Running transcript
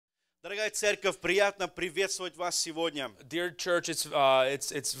Дорогая церковь, приятно приветствовать вас сегодня. Dear church,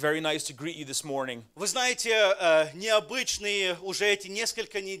 it's very nice to greet you this morning. Вы знаете, необычные уже эти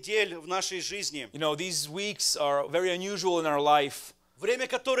несколько недель в нашей жизни. You know, these weeks are very unusual in our life. Время,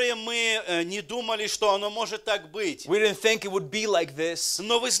 которое мы не думали, что оно может так быть. We didn't think it would be like this.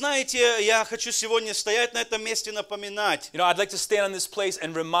 Но вы знаете, я хочу сегодня стоять на этом месте и напоминать. You know, I'd like to stand on this place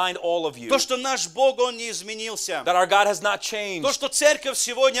and remind all of you То, что наш Бог, Он не изменился. that our God has not То, changed, что церковь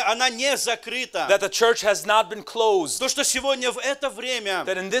сегодня, она не закрыта. that the church has not been closed, То, что сегодня в это время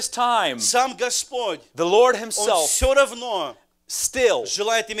that in this time, сам Господь, the Lord Он Himself все равно still,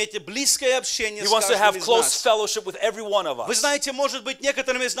 желает иметь близкое общение He с wants to have каждым из close нас. fellowship with every one of Вы us. знаете, может быть,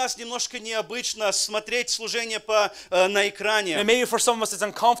 некоторым из нас немножко необычно смотреть служение на экране. And maybe for some of us it's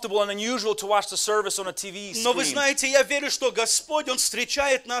uncomfortable and unusual to watch the service on a TV Но вы screen. знаете, я верю, что Господь, Он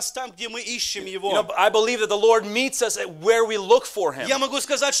встречает нас там, где мы ищем You Его. know, I believe that the Lord meets us at where we look for Him. Я могу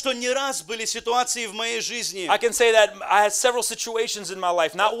сказать, что не раз были ситуации в моей жизни. I can say that I had several situations in my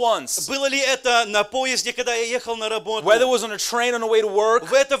life, not once. Было ли это на поезде, когда я ехал на работу? Whether it was on a train on the way to work,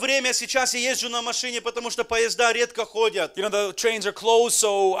 В это время сейчас я езжу на машине, потому что поезда редко ходят. you know, the trains are closed,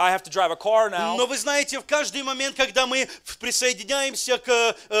 so I have to drive a car now. Но вы знаете, в каждый момент, когда мы присоединяемся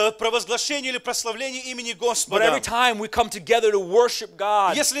к провозглашению или прославлению имени But every Господа, time we come together to worship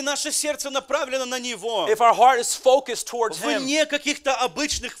God, если наше сердце направлено на Него, if our heart is focused towards Him, вне каких-то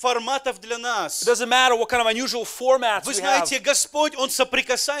обычных форматов для нас, it doesn't matter what kind of unusual formats вы we have. знаете, Господь, Он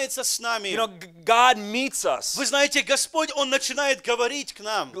соприкасается с You нами. know, God meets us. Вы знаете, Господь, Он начинает говорить к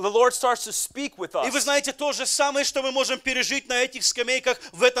нам. The Lord starts to speak with И вы us. знаете, то же самое, что мы можем пережить на этих скамейках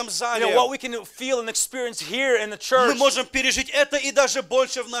в этом You know, зале. what we can feel and experience here in the church, Мы можем пережить это и даже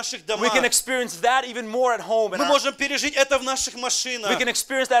больше в наших we домах. can experience that even more at home. Мы можем пережить это в наших машинах. We can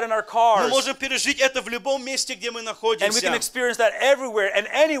experience that in our Мы cars. можем пережить это в любом месте, где мы And we can находимся. experience that everywhere and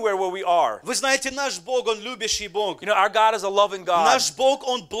anywhere where we are. Вы знаете, наш Бог, Он любящий Бог. You know, our God is a loving God. Наш Бог,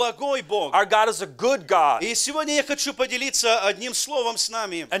 Он благой Бог. Our God is a good God. И сегодня я хочу поделиться одним словом с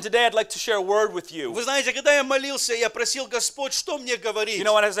нами. And today I'd like to share a word with you. Вы знаете, когда я молился, я просил Господь, что мне говорить. You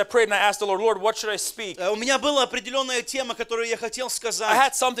know, and as I prayed and I asked the Lord, Lord, what should I speak? У меня была определенная тема, которую я хотел I сказать.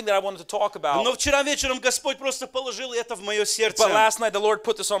 had something that I wanted to talk about. Но вчера вечером Господь просто положил это в мое But сердце. last night the Lord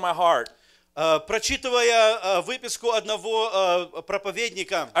put this on my heart. Прочитывая выписку одного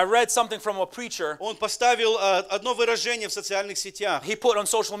проповедника, I read something from a preacher. он поставил одно выражение в социальных сетях. He put on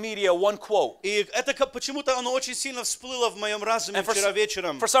social media one quote. И это почему-то оно очень сильно всплыло в моем разуме And вчера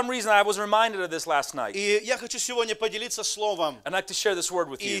вечером. for some reason I was reminded of this last night. И я хочу сегодня поделиться словом. I'd like to share this word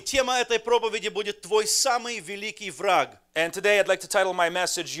with И you. тема этой проповеди будет «Твой самый великий враг». And today I'd like to title my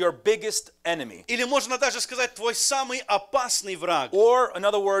message, Your Biggest Enemy. Или можно даже сказать «Твой самый опасный враг». Or, in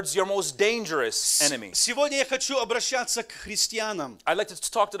other words, your most dangerous enemy. Сегодня я хочу обращаться к христианам. I'd like to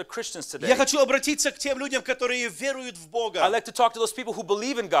talk to the Christians Я today. хочу обратиться к тем людям, которые веруют в Бога. I'd like to talk to those people who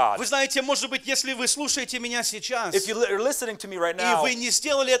believe in God. Вы знаете, может быть, если вы слушаете меня сейчас, If you're listening to me right и now, вы не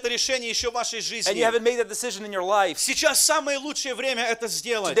сделали это решение еще в вашей and you жизни, haven't made that decision in your life, сейчас самое лучшее время это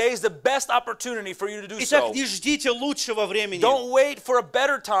сделать. today is the best opportunity for you to do Итак, so. не ждите лучшего времени. Don't wait for a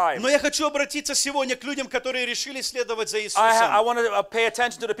better time. Но я хочу обратиться сегодня к людям, которые решили следовать за I Иисусом. want to pay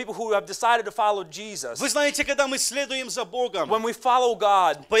attention to the people who have decided to follow Jesus. Вы знаете, когда мы следуем за Богом, When we follow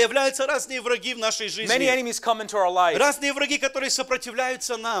God, появляются разные враги в нашей many жизни. enemies come into our life. Разные враги, которые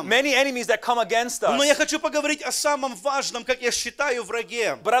сопротивляются нам. Many enemies that come against Но я us. хочу поговорить о самом важном, как я считаю,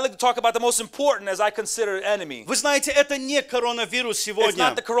 враге. But I'd like to talk about the most important as I consider enemy. Вы знаете, это не коронавирус It's сегодня.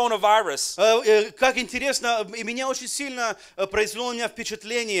 not the coronavirus. Как интересно, и меня очень сильно произвело на меня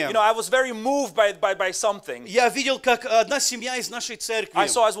впечатление. You know, I was very moved by something. Я видел, как одна семья из нашей церкви, I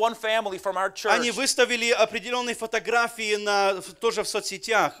saw as one family from our они church, выставили определенные фотографии тоже в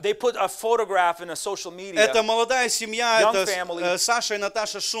соцсетях. they put a photograph in a social media. Это молодая семья, Young это family. Саша и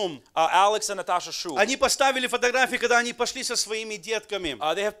Наташа Шум. Alex and Natasha Shu. Они поставили фотографии, когда они пошли со своими детками.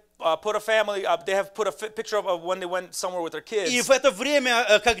 They have put a family, they have put a picture of when they went somewhere with their И kids. в это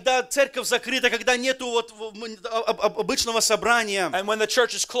время, когда церковь закрыта, когда нету вот обычного собрания, And when the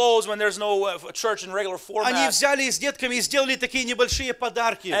church is closed, when there's no church in regular они format, взяли с детками и сделали такие небольшие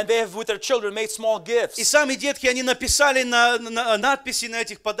подарки. and they have with their children made small И gifts. сами детки, они написали надписи на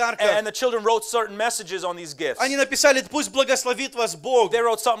этих подарках. And the children wrote certain messages on these gifts. Они написали: «Пусть благословит вас Бог, They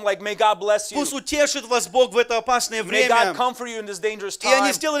wrote something like, may God bless you. пусть утешит вас Бог в это опасное May God время». come for you in this dangerous И они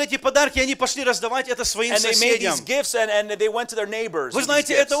time. сделали эти подарки, и они пошли раздавать это своим And they made соседям. these gifts and they went to their neighbors. Вы with these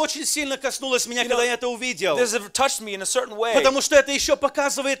знаете, gifts. это очень сильно коснулось меня, You know, когда я это увидел. This has touched me in a certain way. Потому что это еще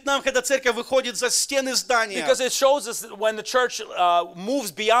показывает нам, когда церковь выходит за стены здания, Because it shows us that when the church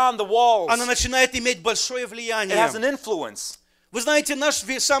moves beyond the walls, она начинает иметь большое it has an влияние. influence. Вы знаете, наш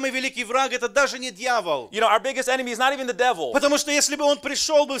самый великий враг — это даже не дьявол. You know, our biggest enemy is not even the devil. Потому что если бы он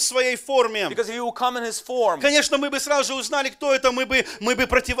пришел бы в своей форме, Because if he will come in his form, конечно, мы бы сразу же узнали, кто это, мы бы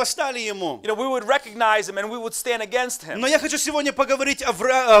противостали ему. you know, we would recognize him and we would stand against him. Но я хочу сегодня поговорить о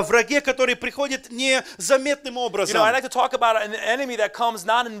враге, который приходит незаметным You know, I'd образом. like to talk about an enemy that comes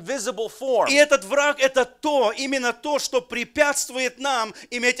not in visible form. И этот враг — это именно то, что препятствует нам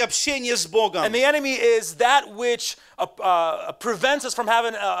иметь общение с Богом. And the enemy is that which prevents us from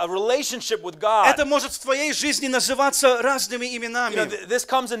having a relationship with God. Это может в твоей жизни называться разными You know, именами. this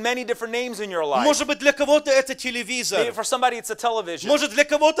comes in many different names in your life. Может быть, для кого-то это Maybe телевизор. for somebody it's a television. Может, для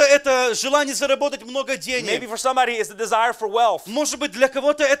кого-то это желание заработать много Maybe денег. for somebody it's the desire for wealth. Может быть, для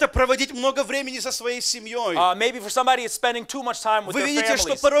кого-то это проводить много времени со своей семьей. Maybe for somebody it's spending too much time with Вы their видите,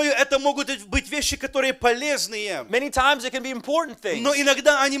 что families. порой это могут быть вещи, которые полезные. Many times it can be important things, Но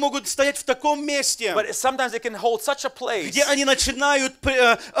иногда они могут стоять в таком месте, but sometimes it can hold such a place где они начинают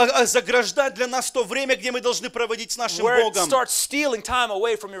заграждать для нас то время, где мы должны проводить с нашим where it Богом. starts stealing time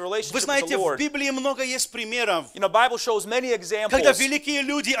away from your Вы relationship with the знаете, в Lord. Библии много есть примеров, You know, Bible shows many когда examples великие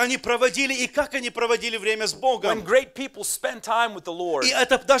люди, они проводили, и как они проводили время с when Богом. great people spend time with the Lord. И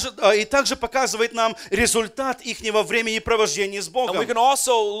это также показывает нам результат ихнего времени провождения с And Богом. we can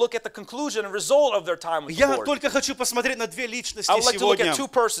also look at the conclusion and result of their time with the Я Lord. только хочу посмотреть на две личности I would like to look сегодня. at two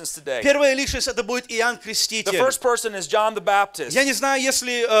persons today. Первая личность — это будет Иоанн The Креститель. first person is John the Baptist. Я не знаю,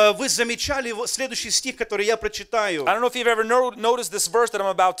 если вы замечали следующий стих, который я прочитаю. I don't know if you've ever noticed this verse that I'm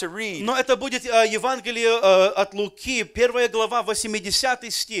about to read. Но это будет Евангелие от Луки, 1 глава,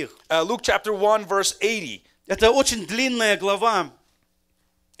 80 стих. Luke chapter 1, verse 80. Это очень длинная глава.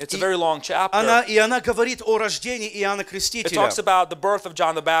 It's a very long chapter. Она говорит о рождении Иоанна It Крестителя. talks about the birth of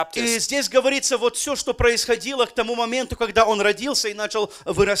John the И Baptist. здесь говорится вот все, что происходило к тому моменту, когда он родился и начал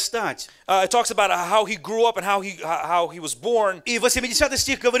вырастать. It talks about how he grew up and how he was born. И 80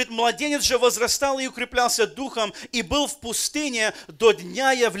 стих говорит: «Младенец же возрастал и укреплялся духом, и был в пустыне до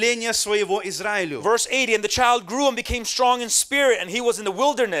дня явления своего Израилю». Verse 80, and the child grew and became strong in spirit, and he was in the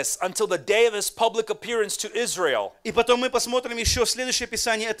wilderness until the day of his public appearance to Israel. И потом мы посмотрим еще следующее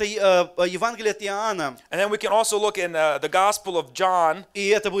писание, это Евангелие от Иоанна. And then we can also look in the Gospel of John, И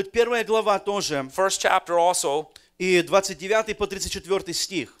это будет 1 глава тоже, first chapter also, и 29 по 34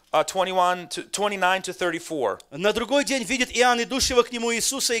 стих. 29 to 34. На другой день видит Иоанн идущего к нему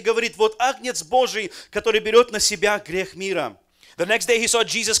Иисуса и говорит: «Вот Агнец Божий, который берет на себя грех мира». The next day he saw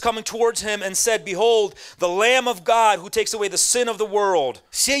Jesus coming towards him and said, Behold, the Lamb of God who takes away the sin of the world.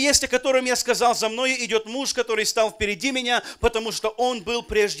 «Все есть, о котором я сказал, за мною идет муж, который стал впереди меня, потому что он был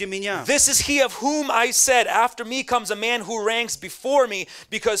прежде меня». This is he of whom I said, After me comes a man who ranks before me,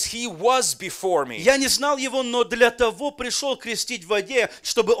 because he was before me. «Я не знал его, но для того пришел крестить в воде,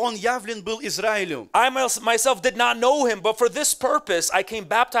 чтобы он явлен был Израилю». I myself did not know him, but for this purpose I came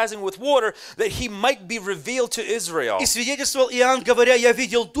baptizing with water, that he might be revealed to Israel. И свидетельствовал Иоанн, говоря: «Я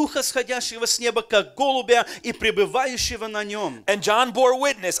видел Духа, сходящего с неба, как голубя, и пребывающего на нем». And John bore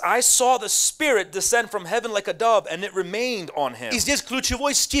witness, I saw the Spirit descend from heaven like a dove, and it remained on him. И здесь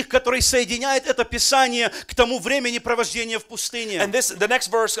ключевой стих, который соединяет это Писание к тому времени провождения в пустыне. And the next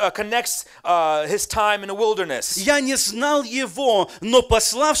verse connects his time in the wilderness. «Я не знал его, но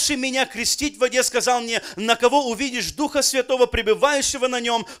пославший меня крестить в воде сказал мне: на кого увидишь Духа Святого, пребывающего на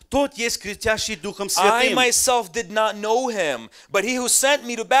нем, тот есть крестящий Духом I Святым». myself did not know him, but he who sent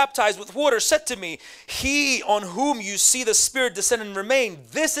me to baptize with water said to me, He on whom you see the Spirit descend and remain,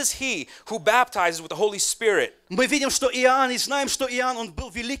 this is he who baptizes with the Holy Spirit. Мы видим, что Иоанн, и знаем, что Иоанн, он был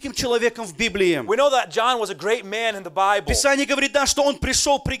великим человеком в Библии. We know that John was a great man in the Bible. Писание говорит, да, что он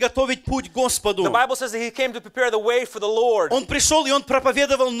пришел приготовить путь Господу. The Bible says that he came to prepare the way for the Lord. Он пришел, и он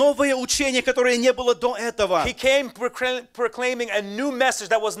проповедовал новое учение, которое не было до этого. He came proclaiming a new message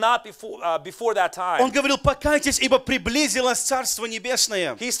that was not before that time. Он говорил: «Покайтесь, ибо приблизилось Царство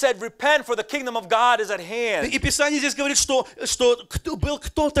Небесное». He said, Repent, for the kingdom of God is at hand. И Писание здесь говорит, что был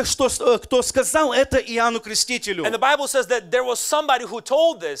кто-то, кто сказал это Иоанну Крестителю. And the Bible says that there was somebody who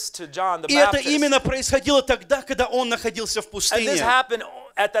told this to John the И это Baptist. именно происходило тогда, когда он находился в And this пустыне. happened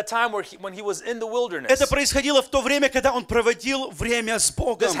at that time when he was in the wilderness. Это происходило в то время, когда он проводил время с This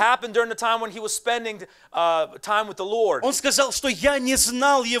Богом. happened during the time when he was spending time with the Lord. Он сказал, что я не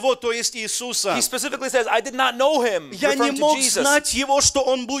знал его, то есть Иисуса. He specifically says, I did not know him, Я не referring to мог Jesus. знать его, что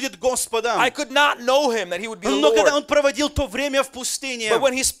он будет Господом. I could not know him, that he would be the Но когда Lord. он проводил то время в пустыне, But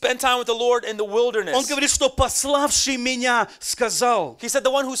when he spent time with the Lord in the он wilderness, говорит, что пославший меня сказал. he said, the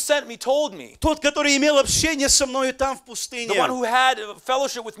one who sent me told me. Тот, который имел общение со мною там в пустыне. The one who had fellowship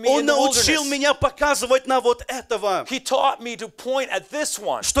fellowship with me Он in the научил wilderness. меня показывать на вот этого, He taught me to point at this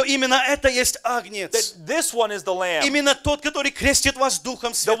one, что именно это есть that Агнец. this one is the Lamb, Именно тот, который крестит вас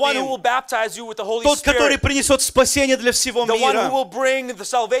Духом the one who will Святым. baptize you with the Holy Тот, который Spirit, принесет спасение для всего the one who мира. will bring the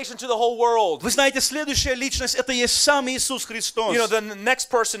salvation to the whole world. Вы знаете, следующая личность, это есть сам Иисус Христос. You know, the next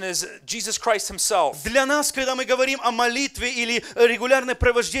person is Jesus Christ himself. Для нас, когда мы говорим о молитве или регулярное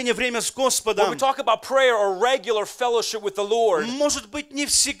провождение времени с When we Господом, talk about prayer or regular fellowship with the Lord, может быть, не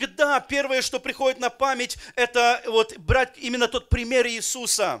всегда первое, что приходит на память, это вот брать именно тот пример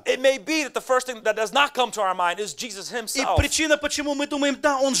Иисуса. it may be that the first thing that does not come to our mind is Jesus И himself. причина, почему мы думаем,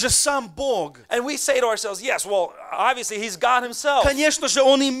 да, Он же сам Бог. And we say to ourselves, yes, well, obviously he's God himself. Конечно же,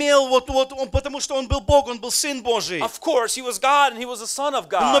 Он имел, он, потому что Он был Бог, Он был Сын Божий. Of course, he was God and he was the Son of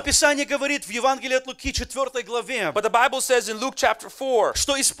Но God. Писание говорит в Евангелии от Луки 4 главе, But the Bible says in Luke chapter 4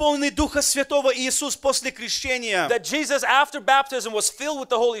 что исполненный Духа Святого Иисус после крещения, that Jesus, after baptism, was filled with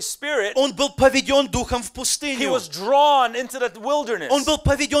the Holy Spirit. Он был поведен Духом в He пустыню. was drawn into the wilderness. Он был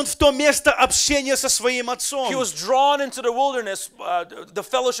поведен в то место общения со своим He Отцом. was drawn into the wilderness, the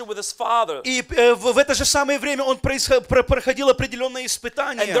fellowship with his Father. И в это же самое время он проходил определенные And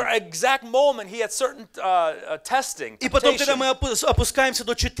испытания. their exact moment, he had certain testing, И потом, когда temptation. мы опускаемся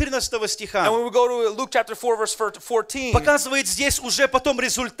до 14 стиха, And when we go to Luke chapter 4, verse 14, показывает здесь уже потом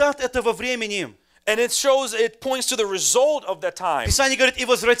результат этого времени. and it points to the result of that time. Писание говорит, и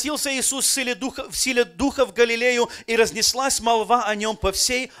возвратился Иисус в силе Духа в Галилею, и разнеслась молва о нем по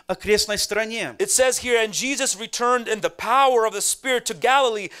всей окрестной стране. It says here, and Jesus returned in the power of the Spirit to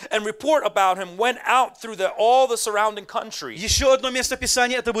Galilee, and report about him went out through all the surrounding country. Еще одно место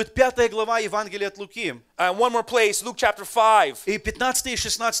Писания, это будет 5 глава Евангелия от Луки. And one more place, Luke chapter 5, И 15 и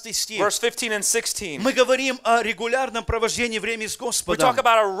 16 стих. verse 15 and 16. Мы говорим о регулярном провождении времени с We Господом. talk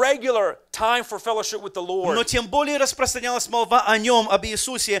about a regular time for fellowship with the Но Lord. тем более распространялась молва о нем, об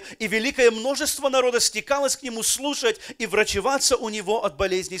Иисусе, и великое множество народа стекалось к нему слушать и врачеваться у него от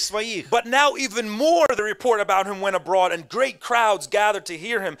болезней своих. But now even more the report about him went abroad, and great crowds gathered to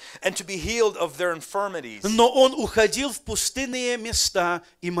hear him and to be healed of their infirmities. Но он уходил в пустынные места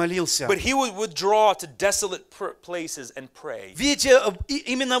и молился. But he would withdraw to desolate places and pray. Видите,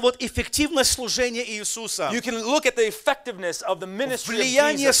 именно вот эффективность служения Иисуса, You can look at the effectiveness of the ministry of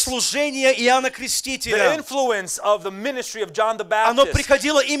влияние Jesus, служения Иоанна the Крестителя, influence of the ministry of John the оно Baptist.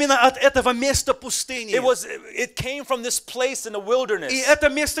 приходило именно от этого места пустыни. It came from this place in the wilderness. И это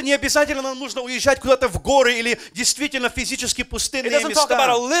место не обязательно нам нужно уезжать куда-то в горы или действительно физически It пустынные doesn't talk about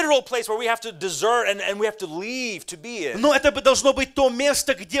a места. literal place where we have to desert and we have to leave to be in. Но это должно быть то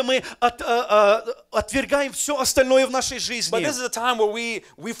место, где мы отвергаем все остальное в нашей But жизни. this is a time where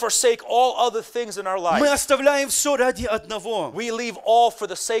we forsake all other things in our Мы life. оставляем все ради одного. We leave all for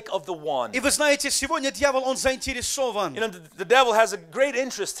the sake of the one. И вы знаете, сегодня дьявол, он заинтересован. You know, the devil has a great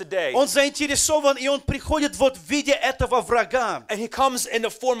interest today. Он заинтересован, и он приходит вот в виде этого врага, And he comes in the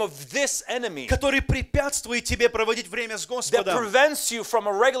form of this enemy который препятствует тебе проводить время с that Господом. prevents you from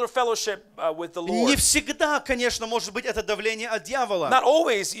a regular fellowship with the Не Lord. всегда, конечно, может быть это давление от дьявола. Not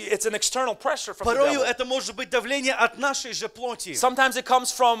always, it's an external pressure from the Порою devil. это может быть давление от нашей же плоти. Sometimes it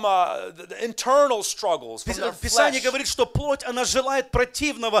comes from the internal struggles, from the Писание flesh. говорит, что плоть, она желает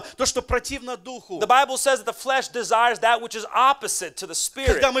противного, то, что противно духу. The Bible says that the flesh desires that which is opposite to the spirit.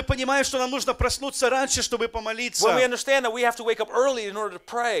 Когда мы понимаем, что нам нужно проснуться раньше, чтобы помолиться, When we understand that we have to wake up early in order to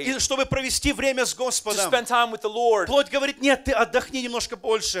pray, и чтобы провести время с to Господом, spend time with the Lord, плоть говорит, нет, ты отдохни немножко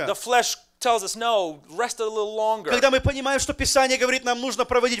больше. the flesh tells us, no, rest a little longer. Когда мы понимаем, что Писание говорит, нам нужно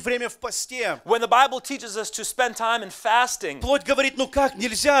проводить время в посте, When the Bible teaches us to spend time in fasting, плоть говорит, ну как,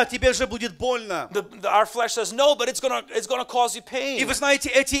 нельзя, тебе же будет больно. our flesh says, no, but it's gonna cause you И pain. вы знаете,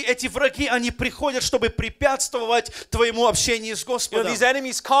 эти враги, они приходят, чтобы препятствовать твоему общению с You know, Господом. these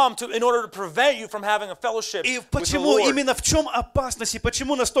enemies come in order to prevent you from having a fellowship И with the почему, Lord. именно в чем опасность, и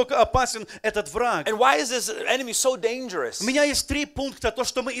почему настолько опасен этот враг? And why is this enemy so dangerous? У меня есть 3 пункта, то,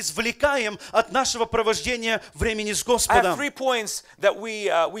 что мы извлекаем от нашего провождения времени с I have Господом. 3 points that we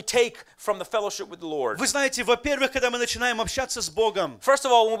take from the fellowship with the Lord. Вы знаете, во-первых, когда мы начинаем общаться с Богом, First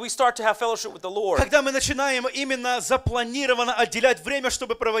of all, when we start to have fellowship with the Lord, когда мы начинаем именно запланированно отделять время,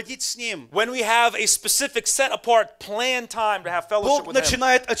 чтобы проводить с Ним, when we have a specific set apart planned time to have fellowship Бог with Him,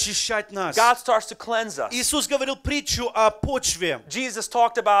 начинает очищать нас. God starts to cleanse us. Иисус говорил притчу о почве. Jesus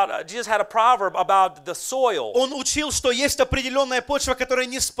had a proverb about the soil. Он учил, что есть определенная почва, которая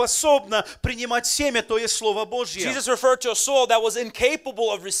не способна способна принимать семя, то есть Слово Божье. Jesus referred to a soil that was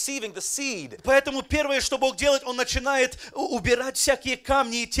incapable of receiving the seed. Поэтому первое, что Бог делает, Он начинает убирать всякие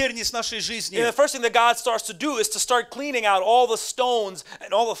камни и терни с нашей жизни. And the first thing that God starts to do is to start cleaning out all the stones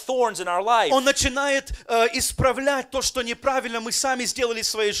and all the thorns in our life. Он начинает исправлять то, что неправильно мы сами сделали в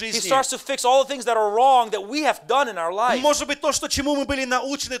своей He жизни. starts to fix all the things that are wrong that we have done in our life. Может быть, то, чему мы были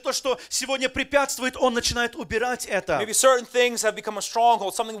научены, то, что сегодня препятствует, Он начинает убирать это. Maybe certain things have become a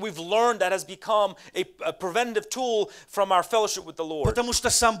stronghold, something we've learned that has become a preventative tool from our fellowship with the Lord. Потому что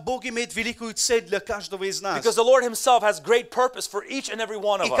сам Бог имеет великую цель для каждого из нас. Because the Lord Himself has great purpose for each and every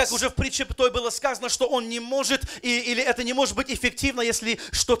one И of как us. уже в притче той было сказано, что Он не может, или это не может быть эффективно, если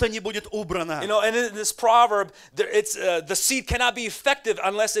что-то не будет убрано. You know, and in this proverb, the seed cannot be effective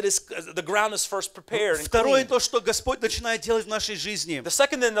unless the ground is first prepared and Второе, cleaned. то, что Господь начинает делать в нашей жизни. The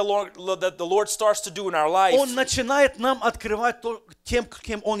second thing that the Lord starts to do in our life, Он начинает нам открывать тем,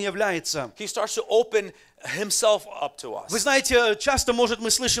 кем Он является. He starts to open Himself up to us. Вы знаете, часто, может,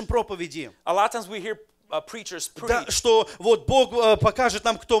 мы слышим проповеди, A lot of times we hear preachers да, preach, что вот Бог покажет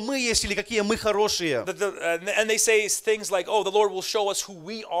нам, кто мы есть или какие мы хорошие. and they say things like, "Oh, the Lord will show us who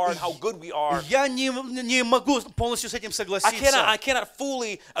we are and how good we are." Я не могу полностью с этим I согласиться, cannot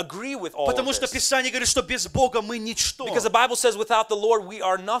fully agree with all of потому что this. Писание говорит, что без Бога мы ничто. Because the Bible says, without the Lord, we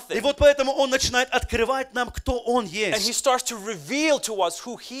are И nothing. вот поэтому Он начинает открывать нам, кто Он And He есть. starts to reveal to us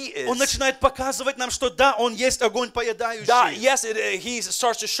who He Он is. начинает показывать нам, что да, Он есть огонь God, поедающий. yes, He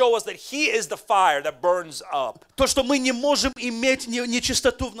starts to show us that He is the fire that burns up. То, что мы не можем иметь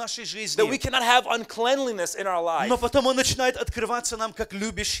нечистоту в нашей That we жизни. cannot have uncleanliness in our life. Но потом Он начинает открываться нам как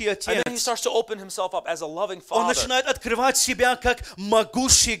любящий And then He Отец. starts to open Himself up as a loving Он Father, начинает открывать себя как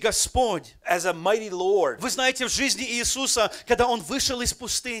могущий Господь. as a mighty Lord. Вы знаете, в жизни Иисуса, когда Он вышел из You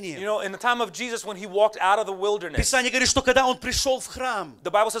пустыни, know, in the time of Jesus, when He walked out of the wilderness, Писание говорит, что когда Он пришел в храм, the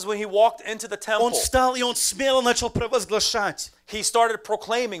Bible says when He walked into the Он temple, встал и Он смело начал провозглашать. He started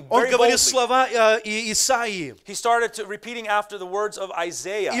proclaiming Он very говорил boldly. слова Исаии. He started repeating after the words of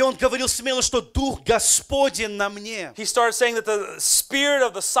Isaiah. И Он говорил смело, что Дух Господень на мне. He started saying that the Spirit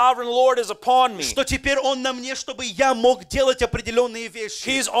of the Sovereign Lord is upon me. Что теперь Он на мне, чтобы я мог делать определенные вещи.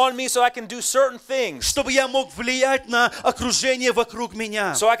 He's on me so I can do certain things. Чтобы я мог влиять на окружение вокруг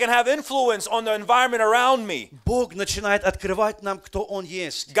меня. So I can have influence on the environment around me. Бог начинает открывать нам, кто Он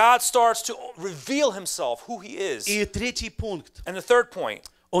есть. God starts to reveal Himself, who He is. И третий пункт. And the third point,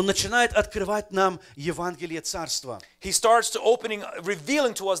 Он начинает открывать нам Евангелие Царства. He starts to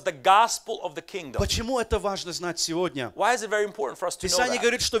revealing to us the gospel of the kingdom. Почему это важно знать сегодня? Why is it very important for us to know Писание that?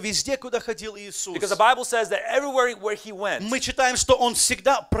 говорит, что везде, куда ходил Иисус, Because the Bible says that everywhere where He went, мы читаем, что Он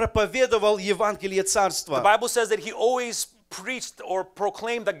всегда проповедовал Евангелие the Царства. Bible says that He always preached or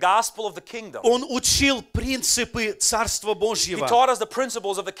proclaimed the gospel of the kingdom. Он учил принципы Царства He Божьего. taught us the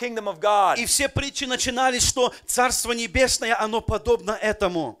principles of the kingdom of God. И все притчи начинались, что Царство Небесное, оно подобно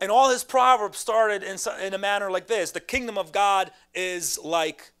этому. And all His proverbs started in a manner like this. The kingdom of God is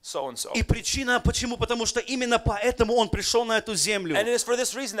like so-and-so. И причина почему? Потому что именно поэтому Он пришел на эту землю. And it is for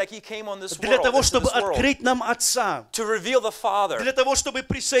this reason that He came on this Для world, того, into чтобы this world, открыть нам Отца. to reveal the Father, Для того, чтобы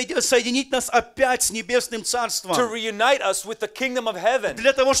соединить нас опять с Небесным to Царством. reunite us with the kingdom of heaven,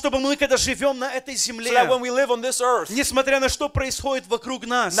 Для того, чтобы мы, когда живем на этой so земле, that when we live on this earth, несмотря на что происходит вокруг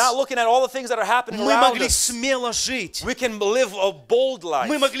нас, not looking at all the things that are happening мы around могли us, смело жить. we can live a bold life.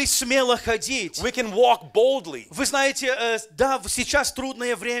 Мы могли смело ходить. We can walk boldly. Вы знаете, да, сейчас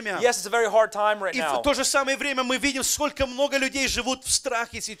трудное время. Yes, it's a very hard time right И now. в то же самое время мы видим, сколько много людей живут в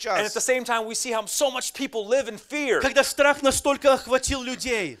страхе And at сейчас. the same time, we see how so much people live in fear. Когда страх настолько охватил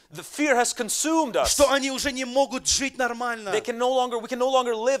людей, The fear has consumed us. что они уже не могут жить нормально. We can no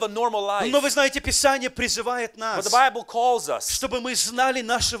longer live a normal life. Но вы знаете, Писание призывает But нас, the Bible calls us чтобы мы знали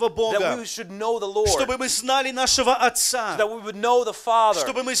нашего that Бога, we should know the Lord, чтобы мы знали нашего Отца, that we would know the Father,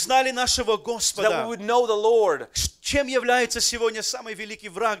 чтобы мы знали нашего that we Господа. would know the Lord. Чем является сегодня самый великий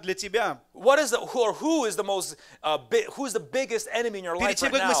враг для тебя? Who is the biggest enemy in your Перед life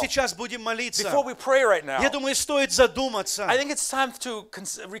тем, right как мы now? сейчас будем молиться, Before we pray right now, я думаю, стоит задуматься. I think it's time to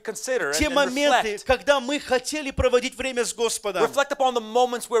reconsider Те and моменты, reflect. когда мы хотели проводить время с Господом, Reflect upon the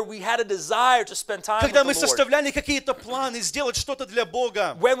moments where we had a desire to spend time with когда мы the Lord. составляли какие-то планы, сделать что-то для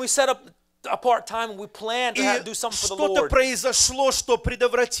Бога, When we set up apart time and we planned to И do something for the что-то Lord. произошло, что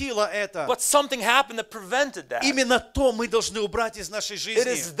предотвратило это. But something happened that prevented that. Именно то мы должны убрать из нашей It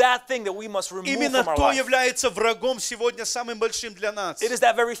жизни. is that thing that we must remove Именно from our то life. является врагом сегодня самым большим для нас. It is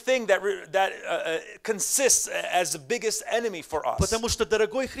that very thing that consists as the biggest enemy for us. Потому что,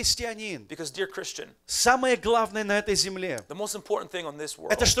 дорогой христианин, Because, dear Christian, самое главное на этой земле, the most important thing on this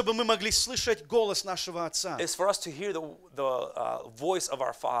world это чтобы мы могли слышать голос нашего Отца. is for us to hear the voice of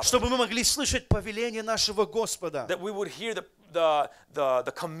our Father. Чтобы мы могли слышать повеление нашего Господа. That we would hear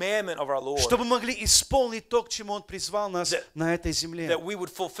the commandment of our Lord. Чтобы мы могли исполнить то, к чему Он призвал нас на этой земле. That we would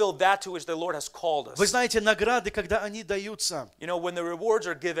fulfill that to which the Lord has called us. Вы знаете, награды, когда они даются, You know, when the rewards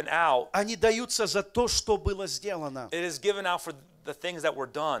are given out, они даются за то, что было сделано. it is given out for the things that were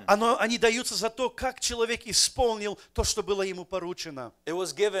done. Они даются за то, как человек исполнил то, что было ему поручено. It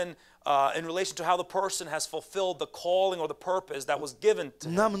was given in relation to how the person has fulfilled the calling or the purpose that was given to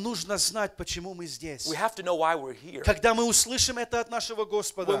him. Нам нужно знать, почему мы здесь. We have to know why we're here. Когда мы услышим это от нашего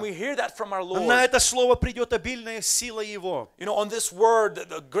Господа, When we hear that from our Lord, на это слово придет обильная сила Его. you know, on this word,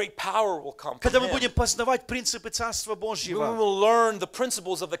 the great power will come Когда from мы Him. будем познавать принципы Царства We Божьего, will learn the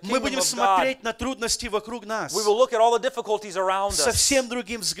principles of the мы kingdom будем of God. смотреть на трудности вокруг нас We will look at all the difficulties around us совсем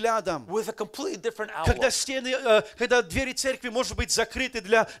другим взглядом. with a completely different Когда outlook. когда двери церкви, может быть, закрыты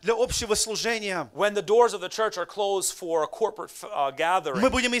для общего служения, When the doors of the church are closed for a corporate gathering, мы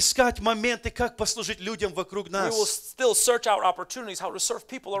будем искать моменты, как послужить людям вокруг we will нас. still search out opportunities how to serve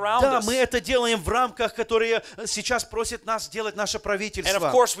people around Да, us. мы это делаем в рамках, которые сейчас просит нас делать наше And of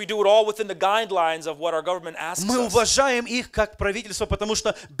правительство. course, we do it all within the guidelines of what our government asks Мы us. уважаем их как правительство, потому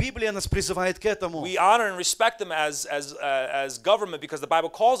что Библия нас призывает к этому. We honor and respect them as government because the Bible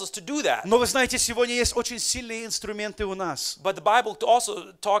calls us to do that. Но вы знаете, сегодня есть очень сильные инструменты у нас. But the Bible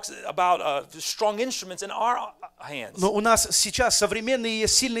also talks about strong instruments in our hands. Но у нас сейчас современные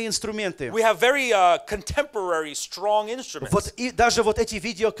есть сильные инструменты. We have very contemporary, strong instruments. Вот и даже вот эти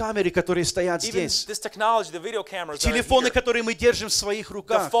видеокамеры, которые стоят Even здесь, this technology, the video cameras, that are телефоны, here, которые мы держим в своих the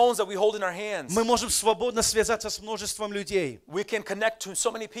руках, phones that we hold in our hands, мы можем свободно связаться с множеством людей. we can connect to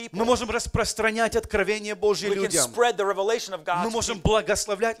so many Мы people. можем распространять откровение Божье We can людям. spread the revelation of God Мы to можем people.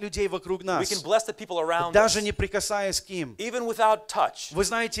 благословлять людей вокруг We нас, can bless the people around us, даже не прикасаясь к ним. even without touch. Вы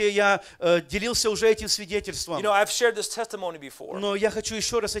знаете, я делился уже этим свидетельством, You know, I've shared this testimony before. но я хочу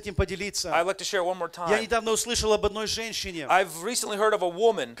еще раз этим поделиться. I'd like to share one more Я time. недавно услышал об одной женщине, I've recently heard of a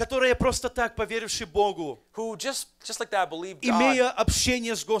woman которая просто так, поверивши Богу, who just like that believed God, имея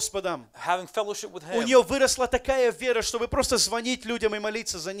общение с Господом, having fellowship with у Him. нее выросла такая вера, чтобы просто звонить людям и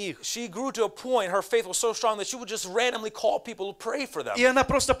молиться за них. She grew to a point, her faith was so strong that she would just randomly call people to pray for them. И она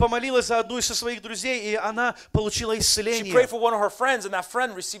просто помолилась за одну из своих друзей, и она получила She исцеление. prayed for one of her friends, and that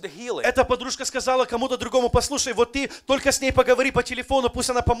friend received a healing. Эта подружка сказала кому-то другому: послушай, вот ты только с ней поговори по телефону, пусть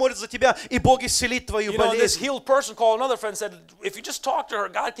она помолится за тебя, и Бог исцелит твою You know, this болезнь. healed person called another friend and said, if you just talk to her,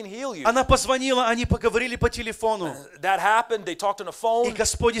 God can heal you. Она позвонила, они поговорили по телефону, That happened, they talked on the и phone,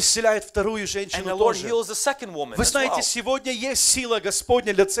 Господь исцеляет вторую and женщину the Lord тоже. heals the second woman Вы as знаете, well. сегодня есть сила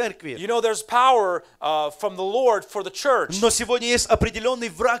Господня для церкви, You know, there's power from the Lord for the church, но сегодня есть определенный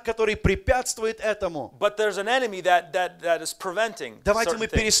враг, который препятствует этому. but there's an enemy that is preventing Давайте certain мы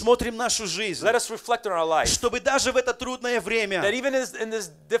things. пересмотрим нашу жизнь, Let us reflect on our life, чтобы даже в это трудное that время even in this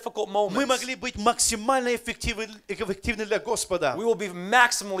difficult мы moment, могли быть максимально эффективны для Господа we will be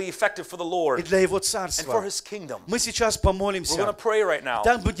maximally effective for the и Lord для Его and for Царства. His kingdom. Мы сейчас We're going to помолимся. pray right now.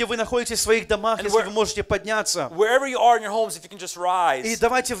 Там, где вы находитесь в своих домах, And если where- вы можете подняться. Wherever you are in your homes, if you can just И rise,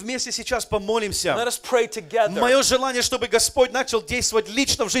 давайте вместе сейчас let помолимся. us pray together. Мое желание, чтобы Господь начал действовать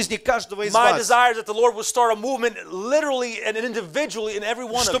лично в жизни каждого из My вас. desire is that the Lord will start a movement literally and individually in every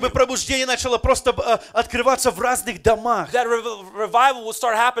one of Чтобы you. пробуждение начало просто открываться в разных домах. That revival will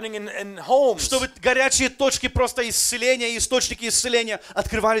start happening in homes. Чтобы горячие точки просто исцеления, источники исцеления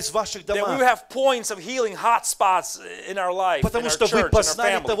открывались в ваших That we домах. have points of healing, hot spots in our life, in Потому our что вы church, in our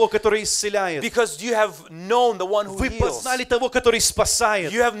познали family. того, который исцеляет. Because you have known the one who Вы heals. познали того, который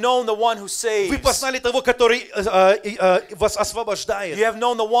спасает. You have known the one who saves. Вы познали того, который вас освобождает. You have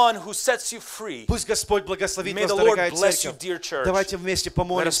known the one who sets you free. Пусть Господь благословит May вас, the Lord дорогая bless you, церковь. dear church. Давайте вместе Let us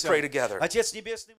помолимся. pray together. Отец Небесный.